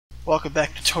Welcome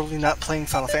back to Totally Not Playing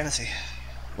Final Fantasy.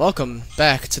 Welcome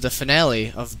back to the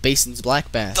finale of Bassin's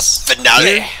Black Bass. The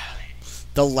finale! Here,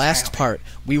 the last part.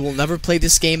 We will never play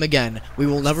this game again. We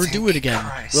will never do it again.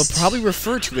 Christ. We'll probably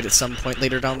refer to it at some point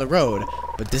later down the road.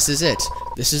 But this is it.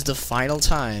 This is the final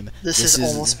time. This has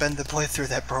almost been the playthrough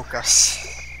that broke us.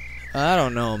 I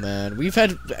don't know, man. We've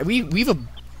canceled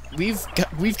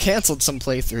some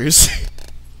playthroughs.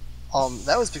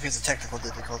 That was because of technical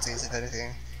difficulties, if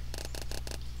anything.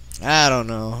 I don't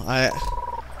know.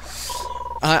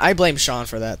 I blame Sean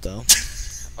for that, though.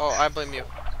 Oh, I blame you.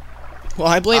 Well,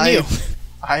 I blame you.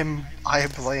 I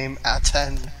blame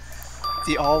Aten,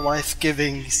 the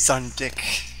all-life-giving sun dick.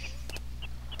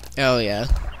 Oh yeah,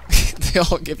 they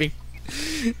all giving.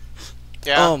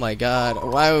 Yeah. Oh my God!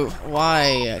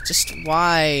 Why? Just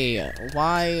why?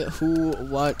 Why? Who?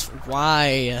 What?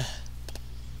 Why?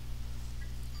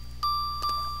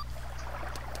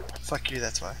 Fuck you.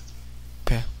 That's why.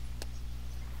 Okay.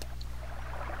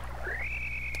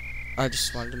 I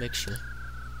just wanted to make sure.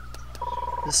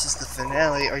 This is the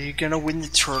finale. Are you gonna win the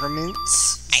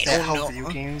tournaments? Is that how video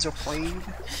games are played?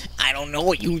 I don't know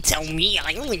what you tell me.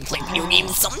 I only play video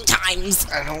games sometimes.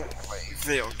 I don't play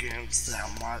video games that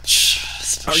much.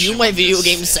 Are you my video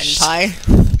game senpai?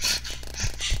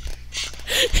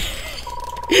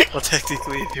 Well,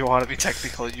 technically, if you want to be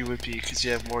technical, you would be, because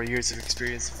you have more years of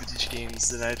experience with video games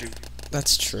than I do.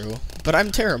 That's true, but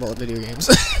I'm terrible at video games.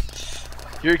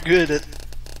 You're good at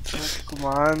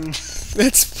Pokemon.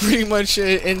 That's pretty much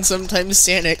it, and sometimes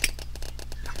Sonic.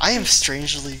 I am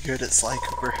strangely good at Sly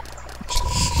Cooper.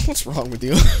 What's wrong with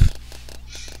you?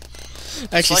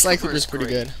 Actually, Sly Cooper's pretty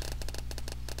good.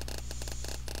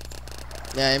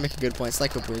 Yeah, you make a good point. Sly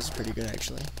Cooper is pretty good,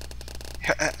 actually.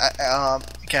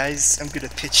 Guys, I'm gonna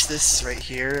pitch this right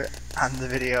here on the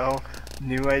video.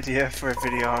 New idea for a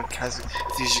video on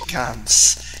Fusion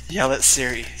Comms. Yell at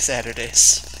Siri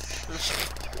Saturdays.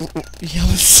 Yell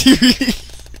at Siri.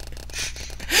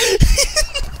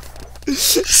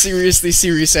 Seriously,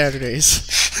 Siri Saturdays.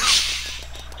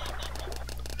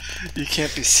 You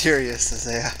can't be serious,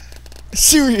 Isaiah.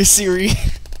 Serious Siri.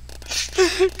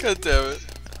 God damn it.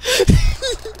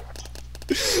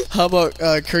 How about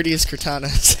courteous Cortana?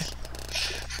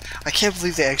 I can't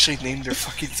believe they actually named their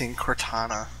fucking thing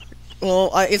Cortana.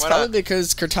 Well, it's Why probably not?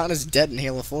 because Cortana's dead in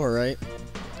Halo 4, right?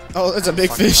 Oh, it's a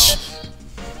big Fucking fish.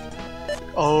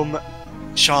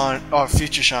 Sean,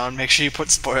 future Sean, make sure you put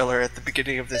spoiler at the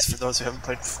beginning of this for those who haven't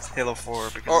played Halo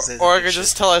 4. Because Or I could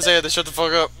just tell Isaiah to shut the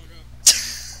fuck up.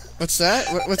 What's that?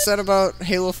 What's that about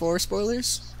Halo 4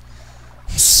 spoilers?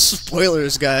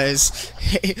 Spoilers, guys.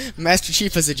 Hey, Master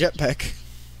Chief has a jetpack.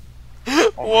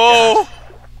 Whoa!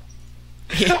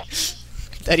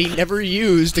 That he never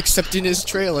used except in his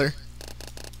trailer.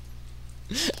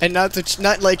 And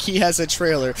not like he has a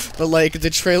trailer, but like the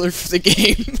trailer for the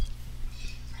game.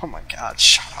 Oh my god,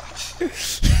 shut up.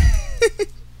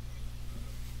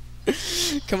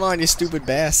 Come on, you stupid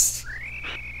bass.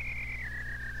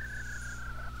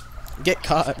 Get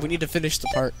caught. We need to finish the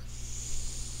part.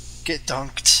 Get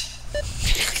dunked.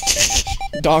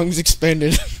 Dongs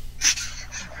expanded.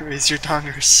 Raise your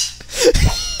dongers.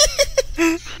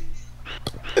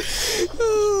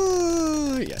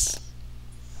 Yes.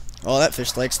 Oh, that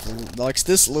fish likes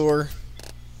this lure.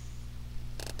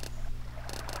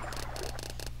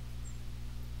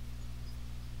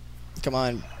 Come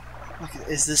on.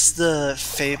 Is this the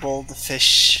fabled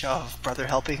fish of Brother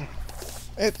Helping?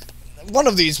 One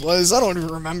of these was. I don't even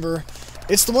remember.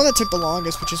 It's the one that took the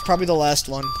longest, which is probably the last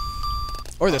one.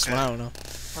 Or this Okay. one, I don't know.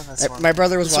 Well, that's one. My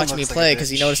brother was This one watching me looks like a play because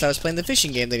he bitch. noticed I was playing the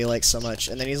fishing game that he likes so much.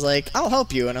 And then he's like, I'll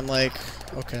help you. And I'm like,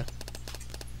 okay.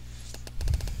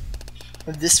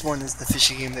 This one is the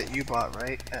fishing game that you bought,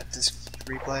 right? At this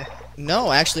replay?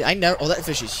 No, actually, I never. Oh, that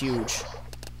fish is huge.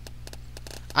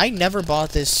 I never bought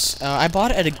this. I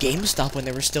bought it at a GameStop when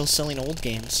they were still selling old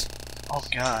games. Oh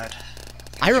god.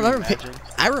 I remember. Imagine?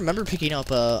 I remember picking up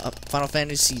a Final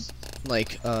Fantasy,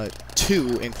 like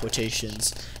 2 in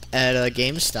quotations, at a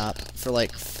GameStop for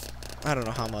like I don't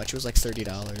know how much. It was like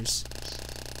 $30.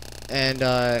 And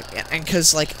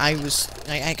because like I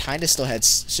kind of still had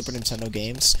Super Nintendo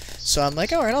games, so I'm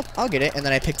like, all right, I'll get it. And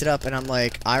then I picked it up, and I'm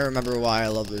like, I remember why I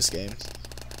love this game.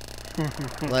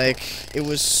 Like, it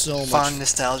was so much Fond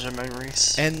nostalgia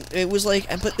memories. and it was like,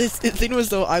 but the thing was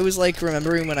though, I was like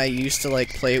remembering when I used to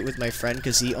like play it with my friend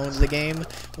because he owned the game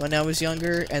when I was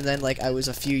younger, and then like I was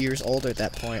a few years older at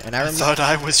that point, and I I remember. thought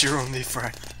I was your only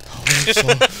friend.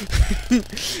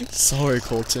 Sorry,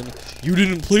 Colton, you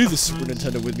didn't play the Super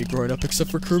Nintendo with me growing up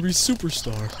except for Kirby's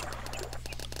Superstar.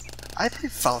 I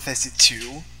played Final Fantasy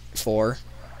 2. 4.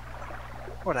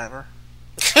 Whatever.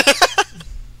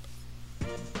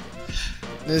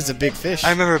 This is a big fish. I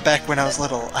remember back when I was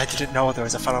little, I didn't know there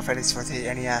was a Final Fantasy for the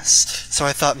NES, so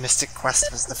I thought Mystic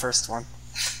Quest was the first one.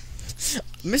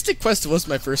 Mystic Quest was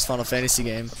my first Final Fantasy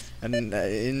game, and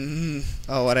Mine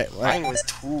was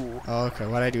 2. Oh, okay.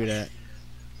 Why'd I do that?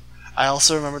 I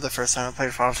also remember the first time I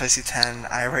played Final Fantasy X,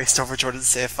 I erased over Jordan's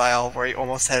save file where he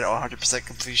almost had 100%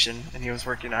 completion, and he was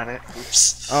working on it.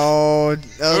 Oops. Oh,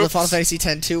 the Oops. Final Fantasy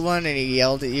X-2 one, and he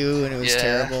yelled at you, and it was Yeah.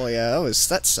 terrible. Yeah,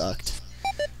 that sucked.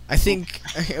 I think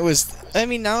it was. I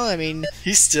mean,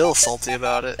 He's still salty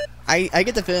about it. I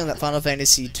get the feeling that Final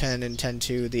Fantasy X and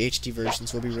X-2, the HD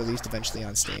versions, will be released eventually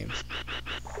on Steam.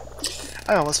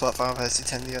 I almost bought Final Fantasy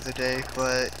X the other day,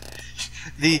 but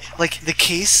the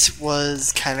case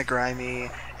was kind of grimy,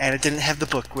 and it didn't have the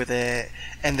book with it,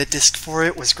 and the disc for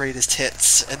it was Greatest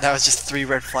Hits, and that was just 3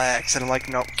 red flags, and I'm like,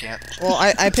 nope, can't. Well,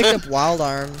 I picked up Wild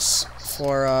Arms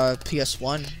for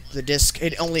PS1. The disc,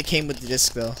 it only came with the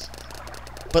disc though.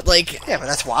 But like, Yeah, but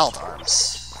that's Wild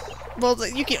Arms. well,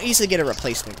 you can easily get a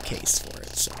replacement case for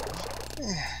it. So.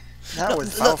 Not No,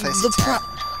 with Final Fantasy X.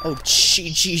 Oh,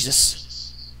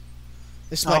 Jesus.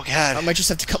 This Oh, might, God. I might just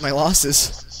have to cut my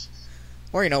losses.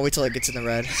 Or, wait till it gets in the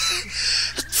red.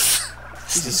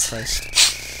 Jesus Christ.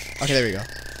 Okay, there we go.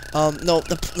 No,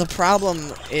 the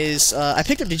problem is, I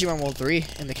picked up Digimon World 3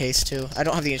 in the case, too. I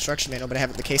don't have the instruction manual, but I have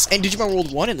it in the case. And Digimon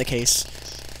World 1 in the case.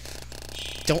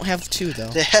 Don't have 2, though.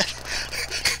 They had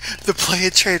the Play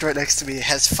and Trade right next to me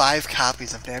has 5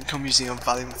 copies of Namco Museum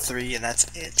Volume 3, and that's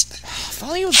it.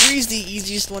 Volume 3 is the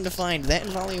easiest one to find. That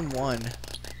and Volume 1.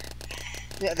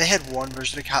 Yeah, they had one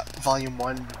version of Volume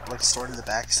 1 like stored in the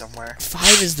back somewhere.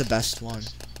 5 is the best one.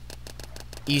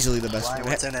 Easily the best Why? one.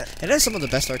 What's in it? It has some of the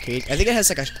best arcade. I think it has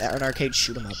like an arcade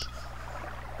shoot 'em up.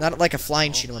 Not like a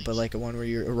flying shoot 'em up, but like a one where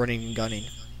you're running and gunning.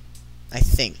 I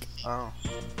think. Oh.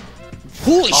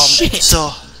 Holy shit!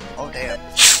 So, oh damn.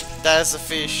 That's a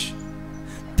fish.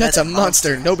 That's that's a a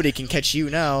monster. Nobody can catch you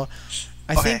now.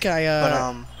 I Okay, think But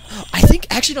I think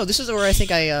actually no. This is where I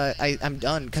think I'm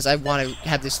done because I want to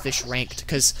have this fish ranked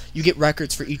because you get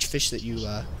records for each fish that you.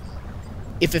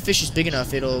 If a fish is big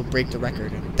enough, it'll break the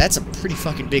record. And that's a pretty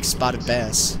fucking big spotted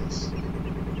bass.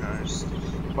 nice.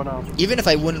 But Even if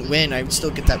I wouldn't win, I would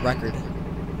still get that record.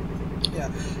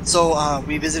 yeah. So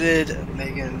we visited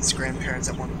Megan's grandparents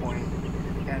at one point,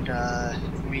 and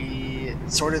we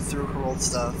sorted through her old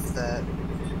stuff that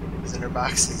was in her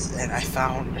boxes, and I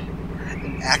found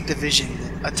an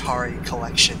Activision Atari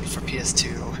collection for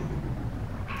PS2.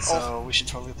 So we should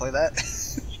totally play that.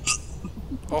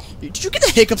 Did you get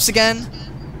the hiccups again?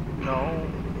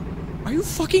 No. Are you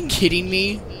fucking kidding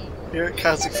me? Here at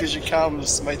Cosmic Fusion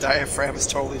comes, my diaphragm is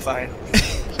totally fine.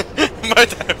 My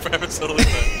diaphragm is totally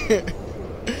fine.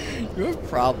 You have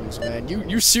problems, man.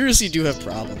 You seriously do have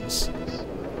problems.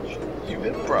 You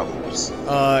have problems.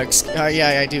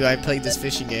 Yeah, I do. I played this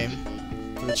fishing game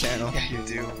for the channel. Yeah, you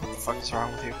do. What the fuck is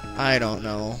wrong with you? I don't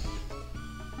know.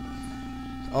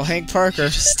 Oh, Hank Parker.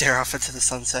 Just stare off into the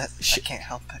sunset. I can't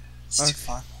help it. It's Okay. too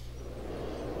fun.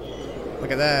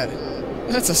 Look at that.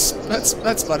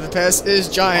 That's spotted bass is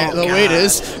giant. Oh, the weight God.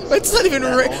 is. It's not even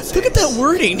That right. whole Look at that face.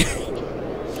 wording.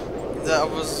 That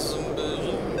was.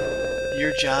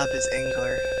 Your job is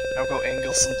angler. Now go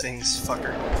angle some things,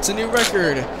 fucker. It's a new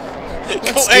record.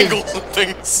 Go angle some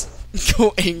things.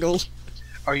 Go angle.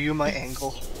 Are you my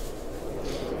angle?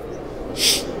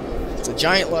 It's a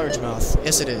giant largemouth.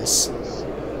 Yes, it is.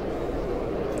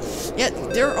 Yeah,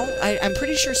 I'm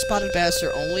pretty sure spotted bass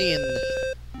are only in.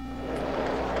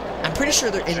 I'm pretty sure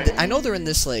they're in. I know they're in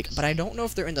this lake, but I don't know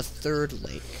if they're in the third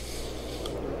lake.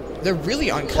 They're really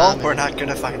Well, uncommon. we're not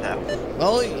gonna find out.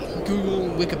 Well, Google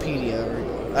Wikipedia.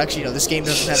 Or, actually, no, this game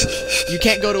doesn't have. You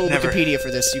can't go to Never. Wikipedia for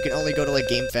this. You can only go to like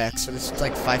GameFAQs. So there's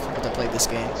like 5 people that played this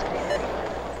game.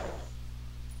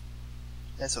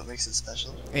 That's what makes it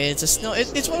special. And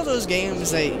it's one of those games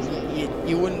that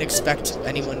you wouldn't expect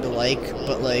anyone to like,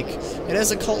 but like it has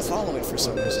a cult following for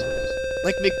some reason.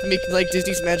 Like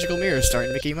Disney's Magical Mirror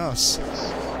starring Mickey Mouse.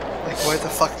 Like, why the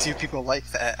fuck do people like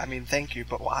that? I mean, thank you,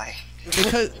 but why?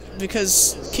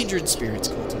 Because kindred spirits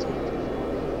cult it.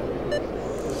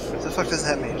 What the fuck does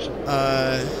that mean?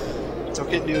 Don't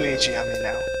get new agey on me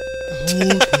now.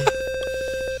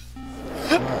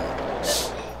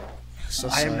 Alright. So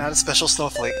I am not a special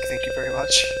snowflake, thank you very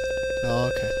much.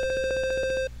 Oh, okay.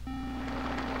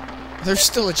 There's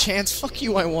still a chance. Fuck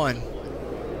you, I won.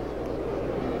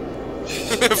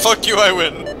 Fuck you, I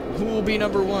win. Who will be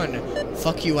number 1?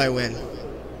 Fuck you, I win.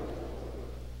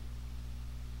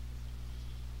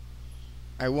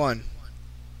 I won.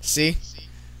 See?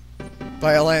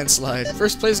 By a landslide.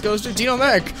 First place goes to Dino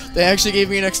Mac. They actually gave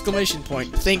me an exclamation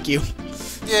point. Thank you.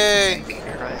 Yay.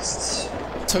 Christ.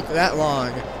 took that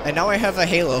long, and now I have a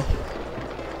Halo.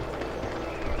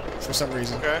 For some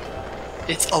reason. Okay.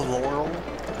 It's a Laurel.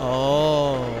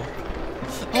 Oh.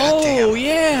 God damn. Oh,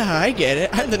 yeah, I get it.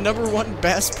 I'm the #1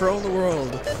 Bass Pro in the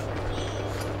world.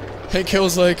 Hank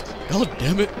Hill's like, oh,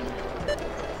 damn it.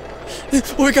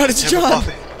 Oh my god, it's Never John!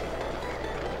 Buffett.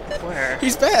 Where?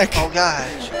 He's back! Oh gosh.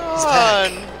 He's John!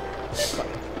 back.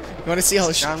 You wanna see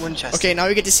how... John Winchester. Okay, now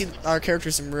we get to see our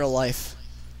characters in real life.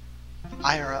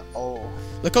 Ira. Oh.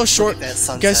 Look how short... Look at that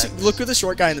sunset. Guess, look at the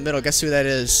short guy in the middle. Guess who that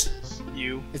is?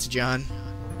 You. It's John.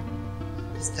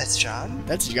 That's John?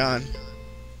 That's John.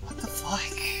 What the fuck?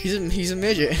 He's a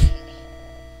midget.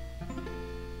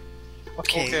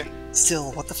 Okay.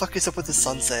 Still, what the fuck is up with the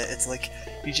sunset? It's like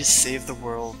you just saved the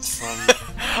world from.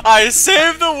 I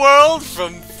saved the world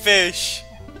from fish.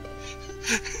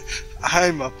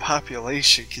 I'm a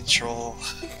population control.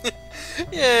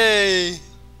 Yay!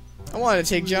 I want to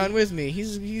take John with me.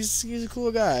 He's a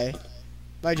cool guy.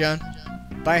 Bye, John.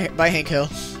 Bye, Hank Hill.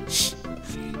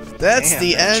 That's Damn,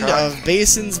 the that end truck. of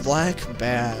Bassin's Black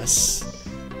Bass.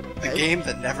 The game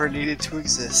that never needed to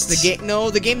exist.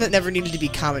 The game that never needed to be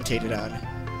commentated on.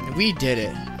 And we did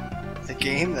it. The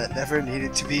game that never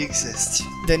needed to be exist.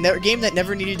 The game that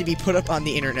never needed to be put up on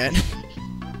the internet.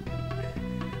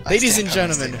 Ladies and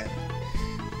gentlemen,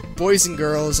 boys and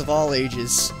girls of all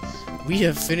ages, we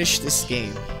have finished this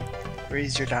game.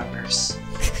 Raise your downers.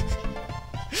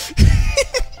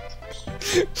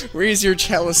 Raise your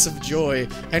chalice of joy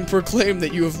and proclaim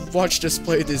that you have watched us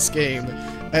play this game.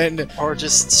 And Or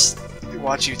just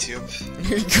watch YouTube.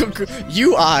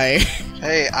 UI.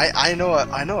 Hey, I know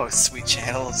a sweet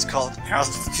channel. It's called House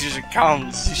of the Future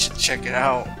Comes. You should check it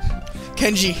out.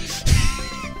 Kenji.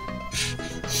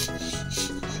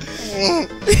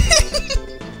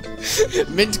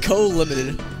 Mint Co.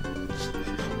 Limited.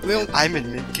 I'm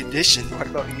in mint condition. What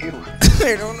about you?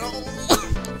 I don't know.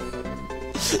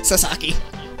 Sasaki.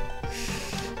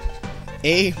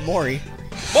 A Mori.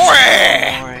 Mori.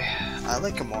 I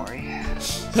like Amori.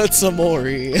 That's a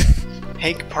Mori.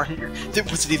 Hank Partner. That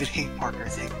wasn't even Hank Partner.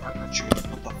 It's Hank Partner Jr.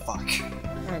 What the fuck?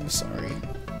 I'm sorry.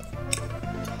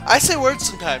 I say words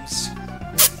sometimes.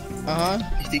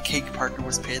 You think Hank Partner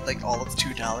was paid like all of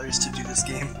 $2 to do this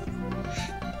game?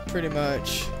 Pretty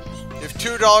much. You have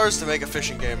 $2 to make a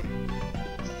fishing game.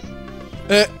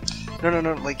 No.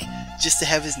 Like, just to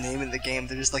have his name in the game,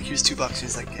 they're just like, here's $2.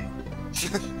 He's like, okay.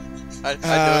 I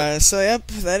do it. So yep,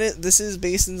 this is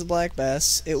Bassin's Black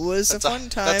Bass. It was That's a fun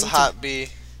time. That's a hot B.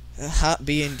 A hot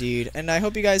B indeed. And I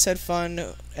hope you guys had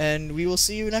fun, and we will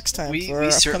see you next time for our We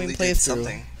upcoming certainly did playthrough.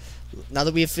 something. Now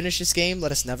that we have finished this game,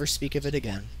 let us never speak of it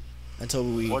again. Until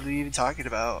we... What are you even talking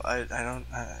about?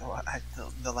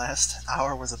 The last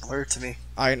hour was a blur to me.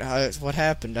 what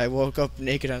happened? I woke up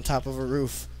naked on top of a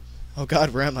roof. Oh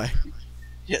god, where am I?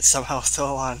 Yet somehow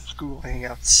still on Google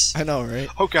Hangouts. I know, right?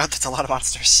 Oh god, that's a lot of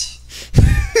monsters.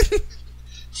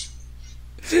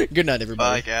 Good night,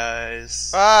 everybody. Bye,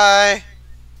 guys. Bye!